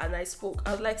out and I spoke.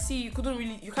 I was like, see, you can't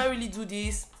really do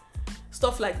this,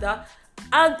 stuff like that.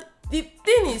 And the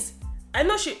thing is, I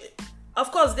know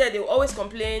of course they will always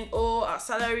complain, oh, our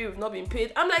salary have not been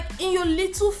paid. I'm like, in your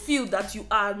little field that you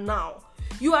are now,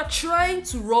 you are trying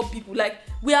to rob people. Like,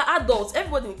 we are adults,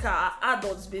 everybody in the car are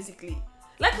adults basically.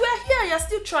 Like, we are here, you're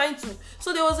still trying to.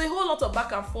 So there was a whole lot of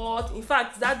back and forth. In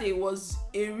fact, that day was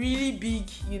a really big,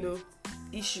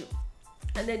 issue.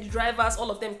 And then the drivers,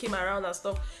 all of them came around and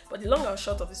stuff. But the long and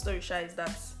short of the story, Sha, is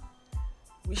that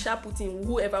we shall put in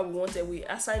whoever we wanted. We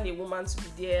assigned a woman to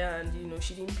be there, and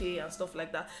she didn't pay and stuff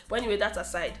like that. But anyway, that's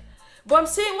aside. But I'm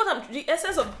saying the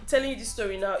essence of telling you this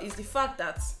story now is the fact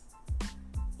that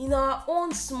in our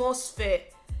own small sphere,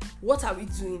 what are we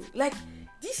doing? Like,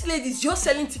 this lady is just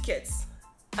selling tickets,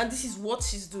 and this is what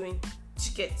she's doing,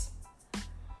 tickets.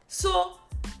 So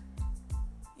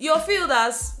your field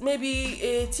as maybe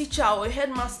a teacher or a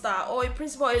headmaster or a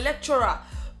principal or a lecturer,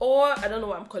 or I don't know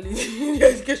what I'm calling it in the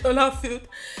educational field,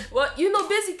 but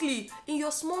basically in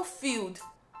your small field,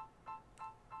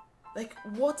 like,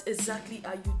 what exactly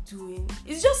are you doing?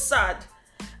 It's just sad.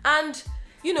 And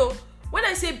when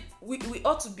I say we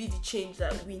ought to be the change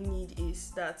that we need,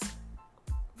 is that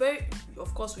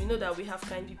of course we know that we have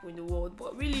kind people in the world,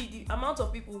 but really the amount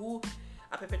of people who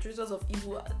are perpetrators of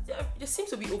evil, they seem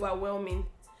to be overwhelming.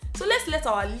 So let's let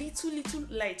our little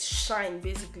light shine,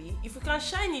 basically. If we can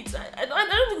shine it, I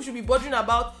don't think we should be bothering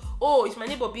about, oh, is my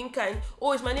neighbor being kind?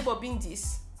 Oh, is my neighbor being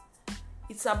this?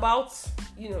 It's about,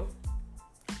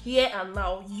 here and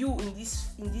now, you in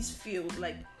this field,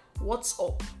 like, what's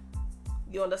up?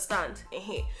 You understand?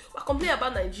 We're complaining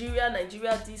about Nigeria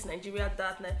this, Nigeria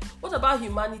that. What about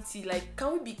humanity? Like,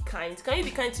 can we be kind? Can you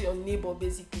be kind to your neighbor,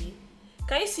 basically?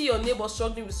 Can you see your neighbor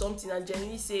struggling with something and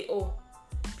genuinely say, oh,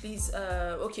 please,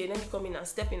 okay, let me come in and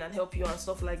step in and help you and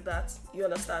stuff like that? You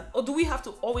understand? Or do we have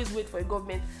to always wait for a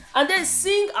government and then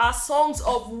sing our songs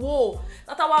of woe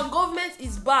that our government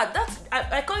is bad?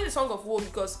 I call it a song of woe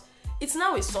because it's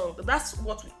now a song. That's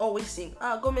what we always sing.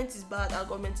 Our government is bad, our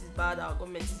government is bad, our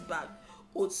government is bad.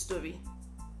 Old story.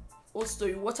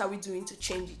 What are we doing to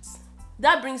change it?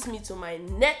 That brings me to my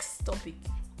next topic.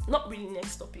 Not really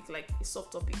next topic, like a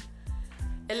soft topic.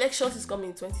 Elections is coming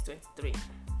in 2023.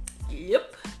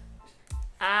 Yep.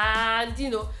 And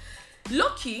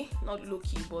low-key, not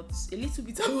low-key, but a little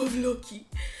bit above low-key,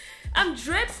 I'm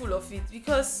dreadful of it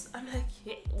because I'm like,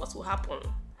 hey, what will happen?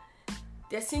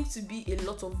 There seems to be a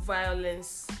lot of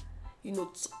violence,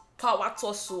 power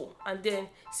tussle, and then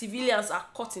civilians are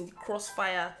caught in the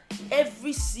crossfire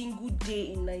every single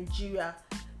day in Nigeria.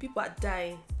 People are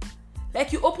dying.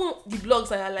 Like, you open the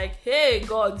blogs and you're like, hey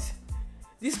God,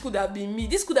 this could have been me.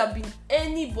 This could have been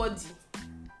anybody.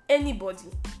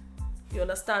 You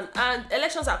understand? And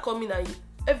elections are coming and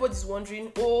everybody's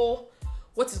wondering, oh,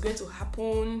 what is going to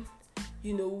happen?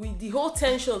 With the whole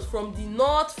tensions from the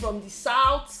north, from the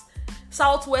south,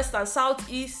 southwest and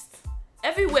southeast,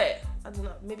 everywhere. I don't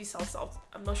know, maybe south,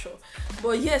 I'm not sure.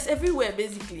 But yes, everywhere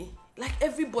basically. Like,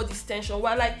 everybody's tension.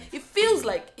 We're like, it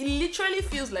literally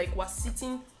feels like we're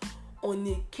sitting on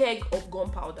a keg of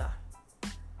gunpowder.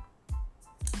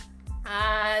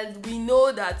 And we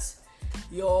know that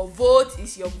your vote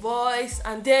is your voice,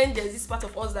 and then there's this part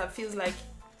of us that feels like,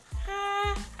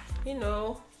 in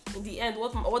the end,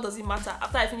 what does it matter?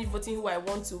 After I finish voting who I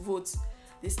want to vote,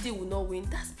 they still will not win.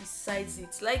 That's besides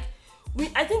it. Like,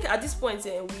 I think at this point,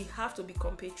 we have to be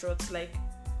compatriots. Like,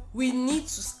 we need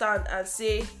to stand and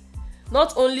say,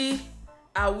 not only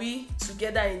are we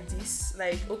together in this,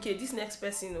 like, okay, this next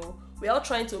person, we're all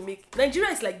trying to make Nigeria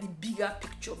is like the bigger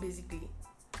picture, basically.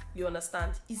 You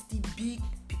understand? It's the big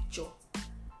picture.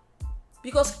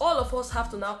 Because all of us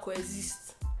have to now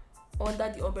coexist under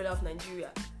the umbrella of Nigeria.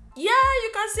 Yeah,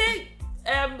 you can say,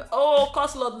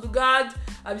 Curse Lord Lugard.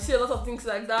 I've seen a lot of things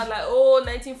like that, like,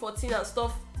 1914 and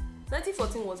stuff.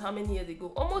 1914 was how many years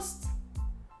ago? Almost.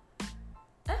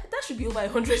 That should be over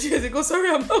 100 years ago. Sorry,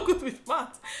 I'm not good with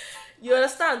math. You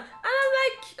understand? And I'm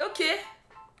like, okay,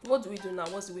 what do we do now?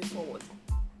 What's the way forward?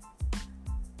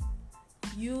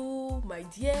 You, my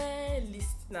dear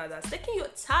listener, that's taking your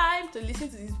time to listen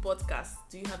to this podcast,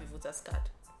 do you have a voter's card?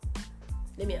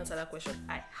 let me answer that question.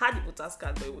 I had the voters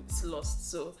card, but it's lost.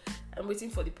 So I'm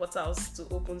waiting for the portals to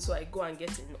open so I go and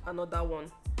get another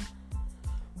one.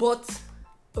 But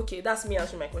okay, that's me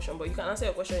answering my question. But you can answer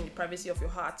your question in the privacy of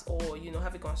your heart, or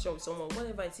have a conversation with someone,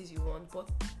 whatever it is you want. But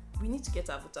we need to get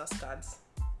our voters cards,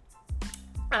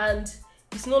 and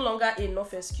it's no longer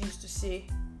enough excuse to say,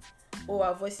 "Oh,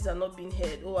 our voices are not being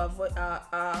heard. Oh,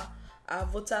 our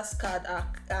voters card,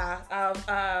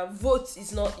 our vote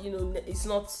is not, it's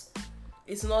not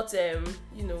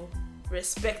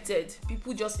respected."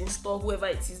 People just install whoever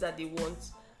it is that they want.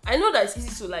 I know that it's easy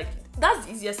to that's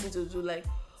the easiest thing to do,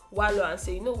 wallow and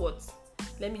say, you know what,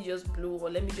 let me just blow, or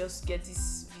let me just get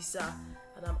this visa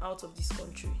and I'm out of this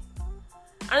country.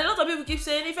 And a lot of people keep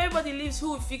saying, if everybody leaves,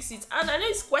 who will fix it? And I know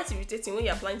it's quite irritating when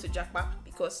you're applying to JAPA,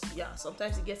 because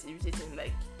sometimes it gets irritating,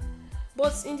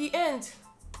 but in the end,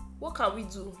 what can we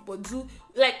do but do,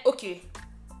 okay,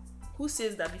 who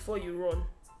says that before you run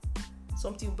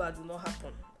something bad will not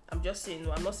happen? I'm just saying,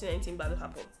 no, I'm not saying anything bad will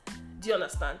happen. Do you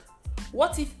understand?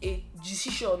 What if a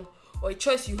decision or a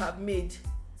choice you have made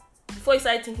before you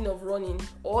started thinking of running,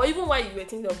 or even while you were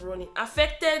thinking of running,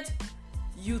 affected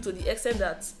you to the extent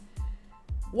that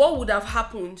what would have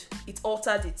happened, it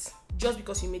altered it just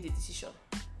because you made a decision?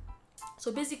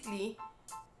 So basically,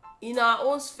 in our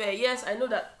own sphere, yes, I know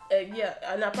that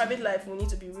in our private life we need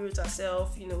to be real with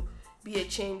ourselves, be a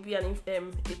change, be a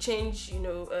change,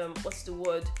 what's the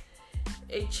word,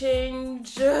 a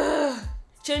change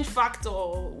factor,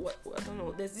 what, I don't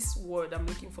know, there's this word I'm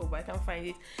looking for but I can't find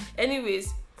it.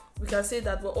 Anyways, we can say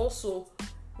that, but also,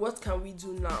 what can we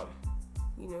do now?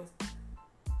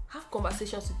 Have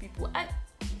conversations with people. A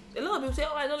lot of people say,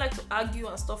 oh, I don't like to argue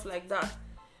and stuff like that.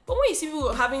 But when you see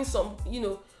people having some,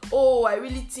 oh, I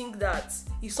really think that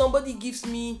if somebody gives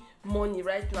me money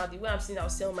right now, the way I'm saying, I'll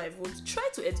sell my vote. Try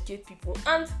to educate people.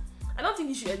 And I don't think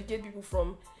you should educate people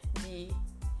from the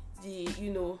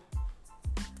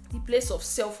place of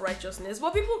self-righteousness.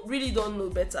 But people really don't know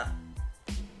better.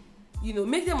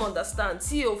 Make them understand.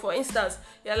 CEO, for instance,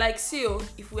 you're like, CEO,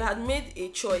 if we had made a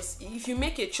choice, if you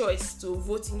make a choice to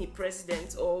vote in a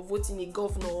president or vote in a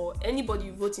governor or anybody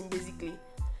you vote in, basically,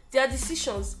 their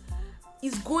decisions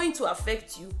is going to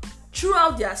affect you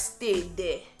throughout their stay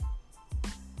there.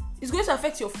 It's going to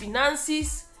affect your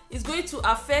finances. It's going to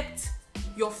affect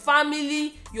your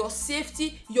family, your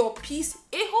safety, your peace,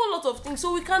 a whole lot of things.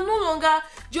 So we can no longer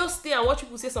just stay and watch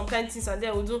people say some kind of things and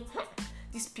then we'll do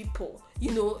these people,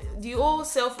 the whole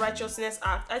self-righteousness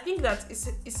act. I think that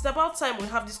it's about time we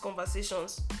have these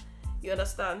conversations. You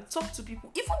understand? Talk to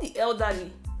people, even the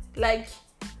elderly,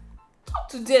 talk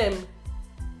to them.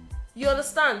 You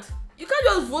understand? You can't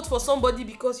just vote for somebody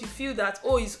because you feel that,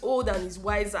 oh, he's old and he's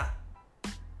wiser.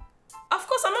 Of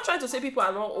course, I'm not trying to say people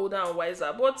are not older and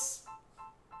wiser, but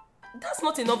that's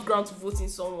not enough ground to vote in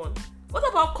someone. What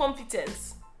about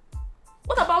competence?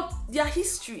 What about their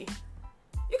history?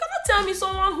 You cannot tell me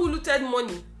someone who looted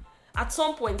money at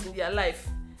some point in their life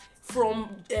from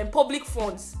public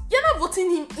funds, you're not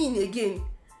voting him in again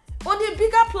on a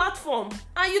bigger platform,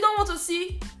 and you don't want to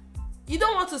see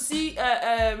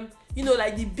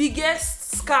the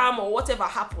biggest scam or whatever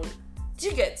happened. Do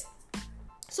you get?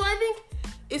 So I think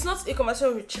it's not a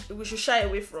conversation we should shy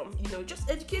away from. Just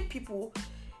educate people.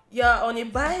 You're on a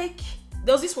bike.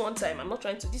 There was this one time,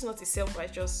 this is not a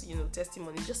self-righteous,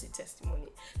 testimony, it's just a testimony.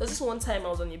 There was this one time I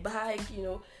was on a bike,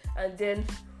 and then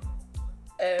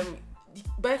the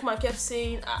bike man kept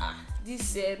saying,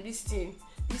 this thing,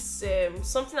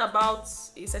 something about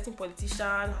a certain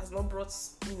politician has not brought,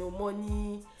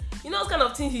 money, those kind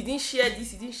of things. He didn't share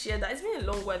this, he didn't share that. It's been a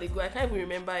long while ago, I can't even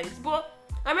remember it. But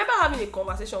I remember having a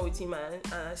conversation with him, and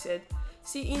I said,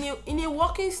 see, in a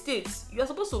working state, you're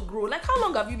supposed to grow. How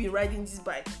long have you been riding this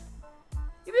bike?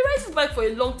 You've been riding this bike for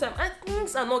a long time and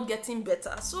things are not getting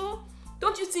better. So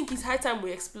don't you think it's high time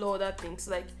we explore other things,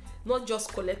 not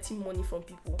just collecting money from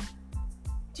people?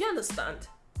 Do you understand?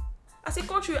 As a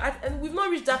country, and we've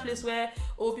not reached that place where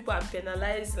people are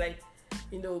penalized,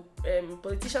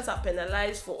 politicians are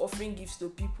penalized for offering gifts to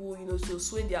people, to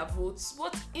sway their votes.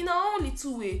 But in our own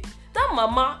little way, that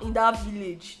mama in that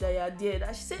village that you're there,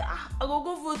 that she say, I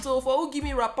go vote for who give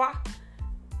me rapper.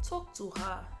 Talk to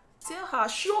her. Tell her,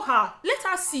 show her, let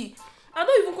her see. I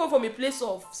don't even come from a place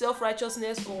of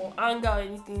self-righteousness or anger or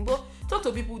anything, but talk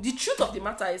to people. The truth of the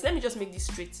matter is, let me just make this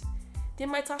straight. They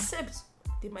might accept,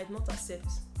 they might not accept,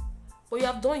 but you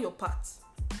have done your part.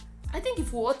 I think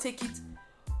if we all take it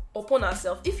upon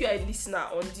ourselves, if you're a listener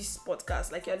on this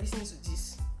podcast, you're listening to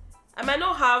this, I might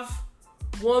not have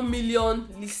 1 million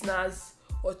listeners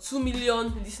or 2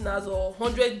 million listeners or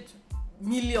 100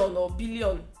 million or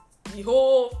billion, the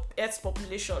whole Earth's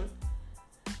population,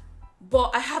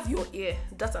 But I have your ear.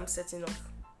 That I'm setting off.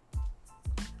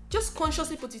 Just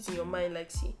consciously put it in your mind,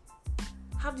 like, see,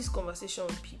 have this conversation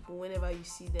with people whenever you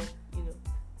see them,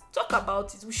 talk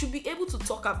about it. We should be able to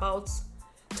talk about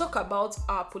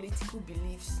our political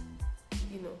beliefs.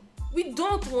 We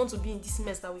don't want to be in this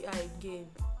mess that we are again.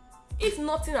 If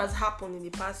nothing has happened in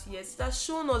the past years, it has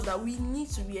shown us that we need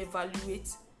to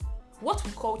reevaluate what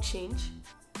we call change,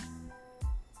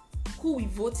 who we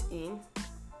vote in.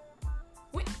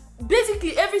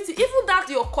 Basically everything, even that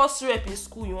your course rep in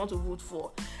school you want to vote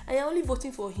for, and you're only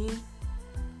voting for him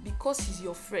because he's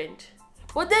your friend,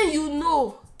 but then you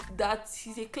know that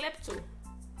he's a klepto.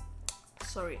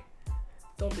 Sorry,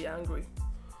 don't be angry.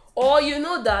 Or you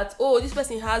know that, this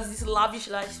person has this lavish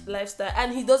lifestyle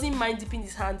and he doesn't mind dipping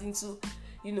his hand into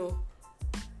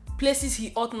places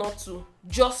he ought not to,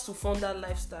 just to fund that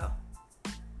lifestyle.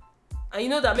 And you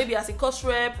know that maybe as a course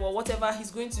rep or whatever,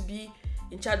 he's going to be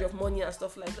in charge of money and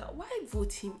stuff like that. Why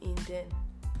vote him in then?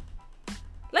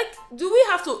 Like, do we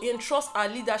have to entrust our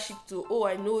leadership to,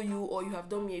 I know you, or you have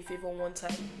done me a favor one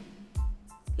time?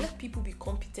 Let people be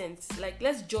competent. Like,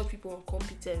 let's judge people on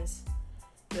competence.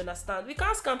 You understand? We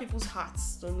can't scan people's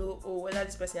hearts to know, whether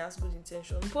this person has good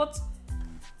intention. But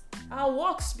our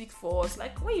work speak for us.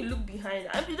 Like, when you look behind,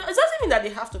 it doesn't mean that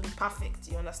they have to be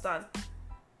perfect. You understand?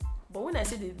 But when I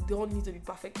say they don't need to be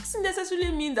perfect, it doesn't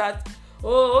necessarily mean that,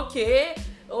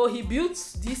 he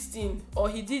built this thing or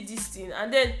he did this thing,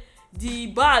 and then the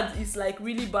bad is like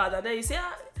really bad, and then you say,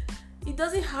 it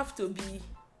doesn't have to be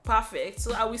perfect,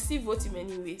 so I will still vote him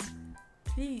anyways.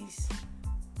 Please,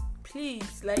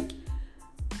 like,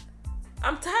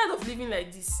 I'm tired of living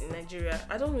like this in Nigeria.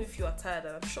 I don't know if you are tired,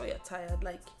 and I'm sure you're tired.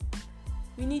 Like,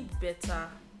 we need better.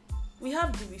 We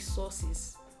have the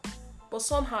resources, but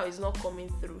somehow it's not coming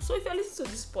through. So if you're listening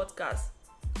to this podcast,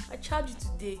 I charge you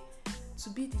today to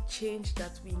be the change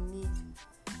that we need.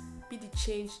 Be the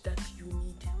change that you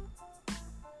need.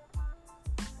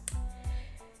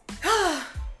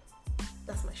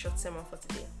 That's my short sermon for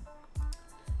today.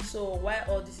 So while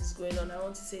all this is going on, I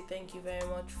want to say thank you very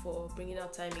much for bringing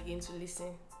out time again to listen.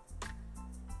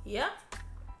 Yeah?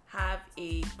 Have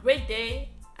a great day,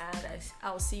 and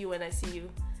I'll see you when I see you.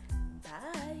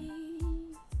 Bye.